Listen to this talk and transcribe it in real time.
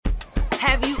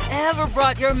Have you ever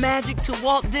brought your magic to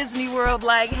Walt Disney World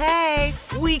like, hey,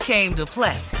 we came to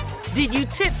play? Did you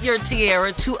tip your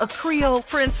tiara to a Creole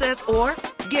princess or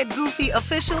get goofy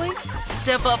officially?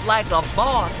 Step up like a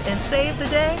boss and save the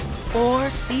day? Or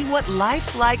see what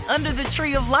life's like under the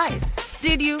tree of life?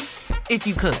 Did you? If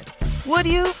you could. Would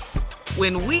you?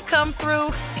 When we come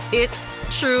through, it's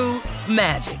true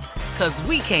magic. 'Cause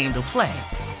we came to play.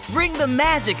 Bring the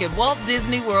magic at Walt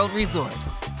Disney World Resort.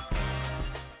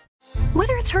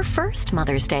 Whether it's her first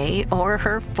Mother's Day or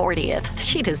her 40th,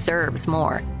 she deserves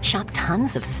more. Shop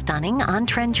tons of stunning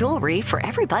on-trend jewelry for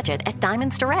every budget at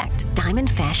Diamonds Direct.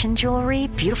 Diamond fashion jewelry,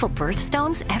 beautiful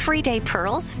birthstones, everyday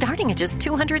pearls starting at just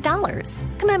 $200.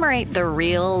 Commemorate the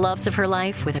real loves of her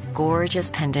life with a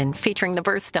gorgeous pendant featuring the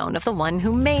birthstone of the one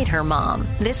who made her mom.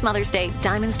 This Mother's Day,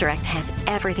 Diamonds Direct has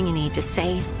everything you need to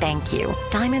say thank you.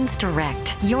 Diamonds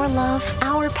Direct. Your love,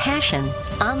 our passion.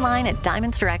 Online at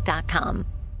diamondsdirect.com.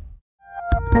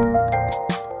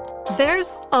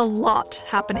 There's a lot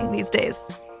happening these days,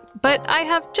 but I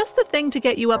have just the thing to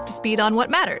get you up to speed on what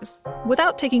matters,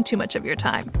 without taking too much of your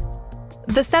time.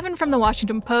 The 7 from the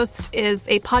Washington Post is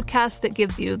a podcast that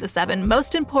gives you the 7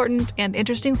 most important and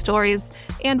interesting stories,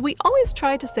 and we always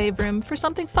try to save room for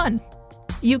something fun.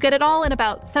 You get it all in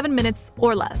about 7 minutes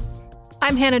or less.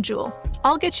 I'm Hannah Jewell.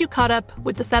 I'll get you caught up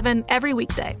with the 7 every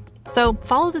weekday, so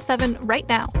follow the 7 right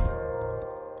now.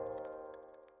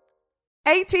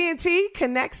 AT&T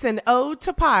connects an ode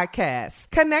to podcasts.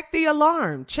 Connect the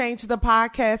alarm. Change the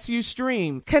podcast you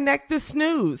stream. Connect the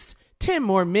snooze. 10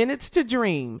 more minutes to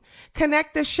dream.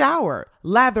 Connect the shower.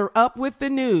 Lather up with the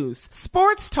news.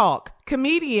 Sports talk,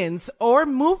 comedians, or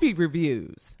movie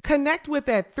reviews. Connect with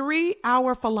that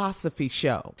 3-hour philosophy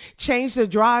show. Change the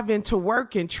drive into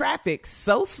work in traffic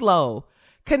so slow.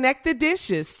 Connect the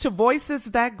dishes to voices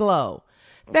that glow.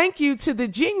 Thank you to the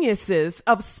geniuses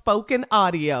of spoken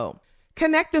audio.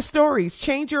 Connect the stories,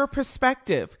 change your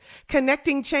perspective.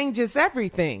 Connecting changes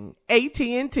everything.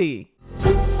 AT&T.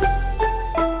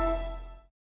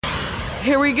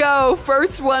 Here we go.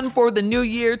 First one for the new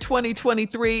year,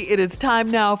 2023. It is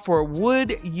time now for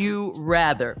Would You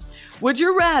Rather. Would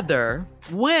you rather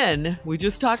win, we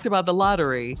just talked about the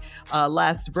lottery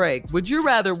last break, would you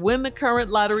rather win the current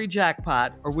lottery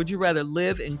jackpot, or would you rather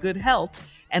live in good health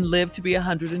and live to be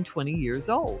 120 years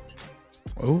old?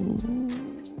 Oh.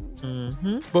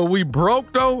 Mm-hmm. But we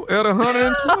broke though at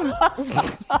 120.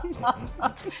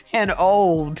 And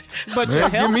old. But man, you're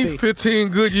healthy. give me 15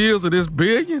 good years of this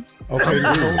billion. Okay,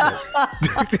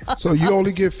 so you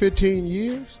only get 15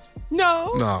 years?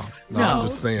 No. No, I'm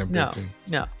just saying 15.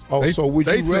 No. Oh, so would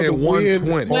you rather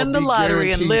win the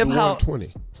lottery and live how?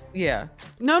 120? Yeah.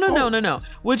 No.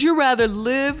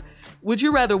 Would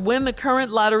you rather win the current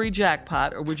lottery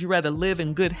jackpot, or would you rather live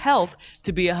in good health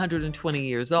to be 120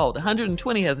 years old?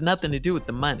 120 has nothing to do with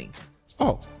the money.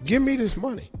 Oh, give me this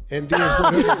money, and then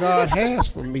whatever God has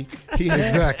for me, He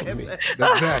has for me.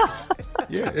 Exactly.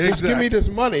 Yeah, just give me this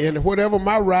money, and whatever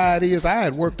my ride is, I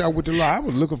had worked out with the law. I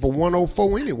was looking for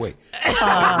 104 anyway.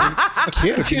 I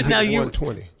can't be now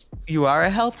 120. You are a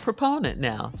health proponent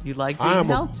now. You like being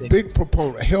healthy. I'm a big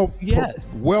proponent. Health, yes.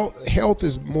 Health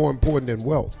is more important than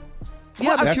wealth.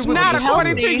 Yeah, but That's not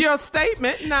according to your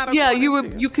statement.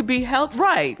 You could be healthy,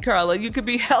 right, Carla? You could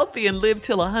be healthy and live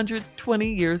till 120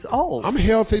 years old. I'm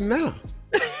healthy now.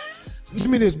 Give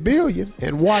me this billion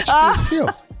and watch this here.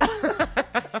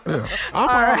 Yeah.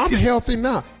 I'm healthy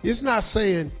now. It's not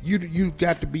saying you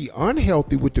got to be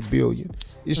unhealthy with the billion.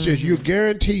 It's just you're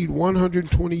guaranteed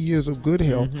 120 years of good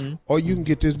health, or you can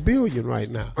get this billion right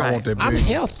now. Right. I want that billion. I'm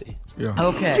healthy. Yeah.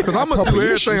 Okay. Because I'm going to do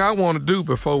everything I want to do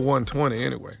before 120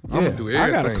 anyway. I'm going to do everything. I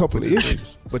got a couple of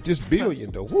issues, but this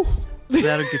billion though, whew.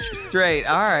 That'll get you straight.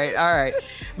 All right.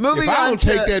 Moving if on I don't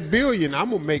take that billion,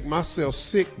 I'm going to make myself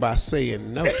sick by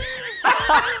saying no.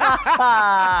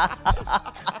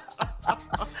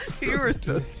 You were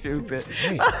so stupid.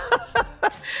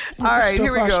 All right,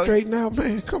 here we go. Straighten out,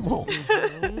 man. Come on.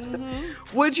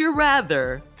 Would you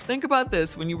rather, think about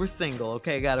this when you were single,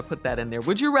 okay? Got to put that in there.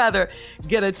 Would you rather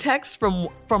get a text from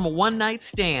a one-night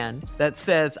stand that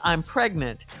says, I'm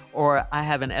pregnant, or I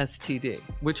have an STD?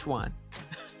 Which one?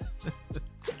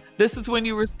 This is when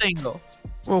you were single.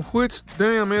 Well, which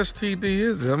damn STD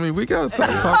is it? I mean, we got to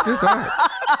talk this out.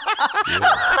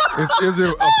 Is it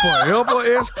a forever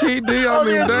STD? I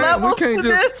mean, damn, we can't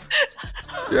just.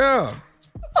 Yeah.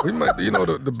 We might,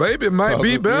 the baby might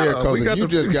be better. Yeah, because you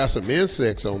just got some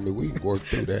insects on me, we can work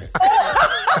through that.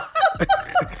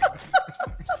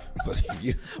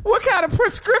 What kind of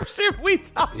prescription we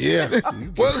talking? Yeah.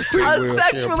 A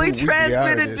sexually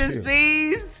transmitted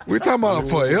disease. We talking about a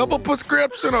forever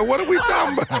prescription, or what are we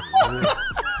talking about?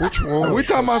 Which one? We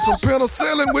talking about some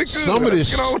penicillin. We good. Some of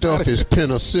this stuff is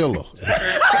penicillin.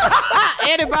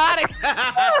 Anybody?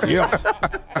 Yeah.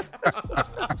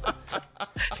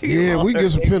 Yeah, we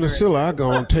get some penicillin. I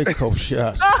go and take a couple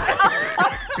shots.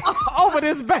 Over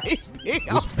this baby.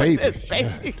 This baby.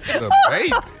 The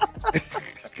baby.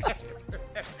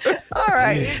 All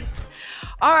right. Yeah.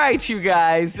 All right, you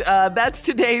guys. That's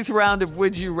today's round of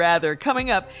Would You Rather.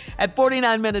 Coming up at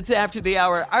 49 minutes after the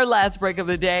hour, our last break of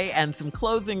the day and some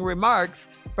closing remarks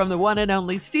from the one and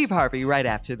only Steve Harvey right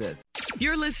after this.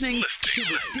 You're listening to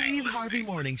the Steve Harvey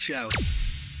Morning Show.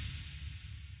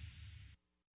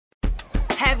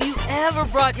 Have you ever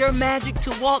brought your magic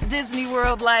to Walt Disney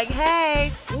World like,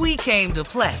 hey, we came to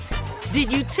play?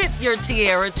 Did you tip your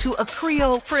tiara to a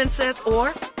Creole princess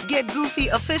or get goofy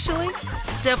officially?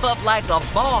 Step up like a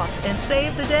boss and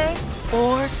save the day?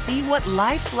 Or see what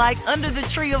life's like under the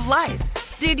tree of life?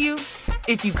 Did you?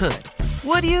 If you could.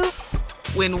 Would you?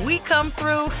 When we come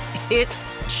through, it's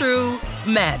true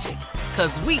magic.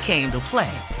 'Cause we came to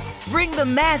play. Bring the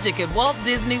magic at Walt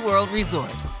Disney World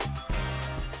Resort.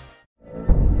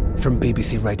 From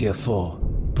BBC Radio 4,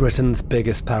 Britain's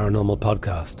biggest paranormal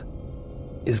podcast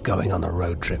is going on a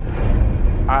road trip.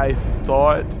 I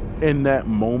thought in that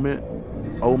moment,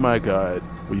 oh my God,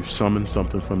 we've summoned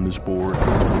something from this board.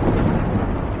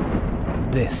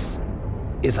 This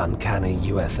is Uncanny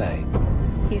USA.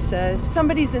 He says,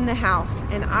 somebody's in the house,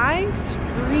 and I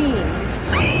screamed.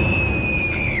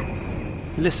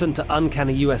 Listen to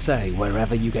Uncanny USA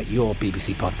wherever you get your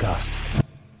BBC podcasts,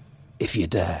 if you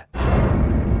dare.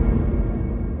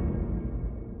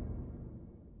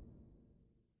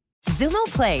 Xumo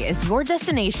Play is your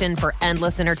destination for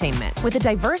endless entertainment. With a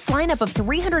diverse lineup of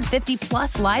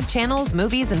 350-plus live channels,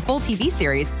 movies, and full TV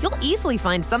series, you'll easily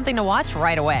find something to watch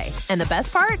right away. And the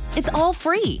best part? It's all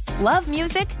free. Love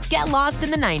music? Get lost in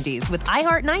the 90s with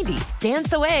iHeart 90s,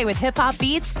 dance away with hip-hop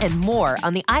beats, and more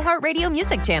on the iHeartRadio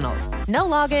music channels. No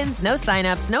logins, no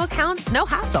signups, no accounts, no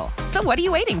hassle. So what are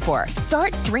you waiting for?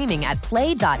 Start streaming at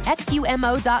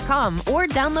play.xumo.com or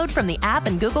download from the app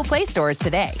and Google Play stores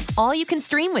today. All you can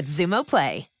stream with Xumo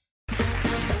Play.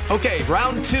 Okay,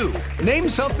 round two. Name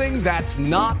something that's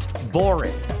not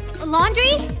boring. A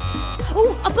laundry?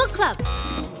 Ooh, a book club.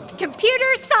 Computer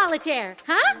solitaire,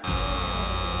 huh?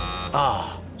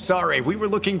 Ah, oh, sorry, we were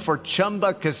looking for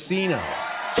Chumba Casino.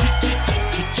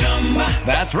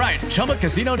 That's right,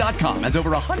 ChumbaCasino.com has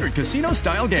over 100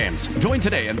 casino-style games. Join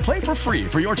today and play for free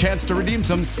for your chance to redeem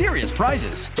some serious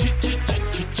prizes.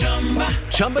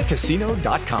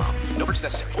 ChumbaCasino.com. No purchase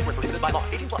necessary. Void where prohibited by law.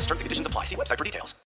 18+ terms and conditions apply. See website for details.